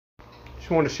Just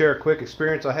wanted to share a quick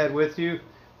experience I had with you.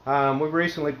 We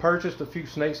recently purchased a few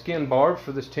snakeskin barbs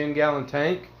for this 10-gallon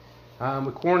tank.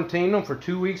 We quarantined them for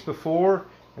 2 weeks before,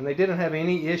 and they didn't have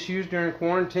any issues during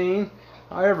quarantine.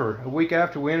 However, a week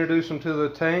after we introduced them to the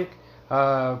tank,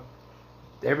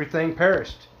 everything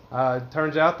perished. It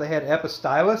turns out they had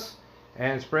Epistylis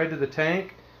and spread to the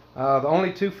tank. The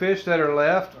only two fish that are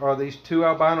left are these two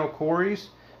albino cories,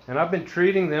 and I've been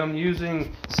treating them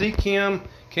using Chem,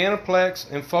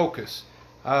 Canaplex, and Focus.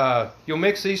 You'll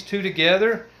mix these two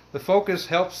together. The Focus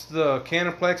helps the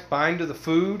Canaplex bind to the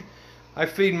food. I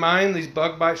feed mine these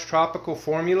Bug Bites Tropical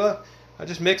formula. I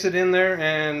just mix it in there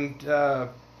and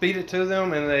feed it to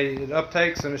them, and it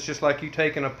uptakes, and it's just like you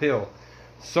taking a pill.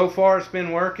 So far it's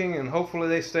been working, and hopefully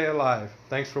they stay alive.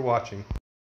 Thanks for watching.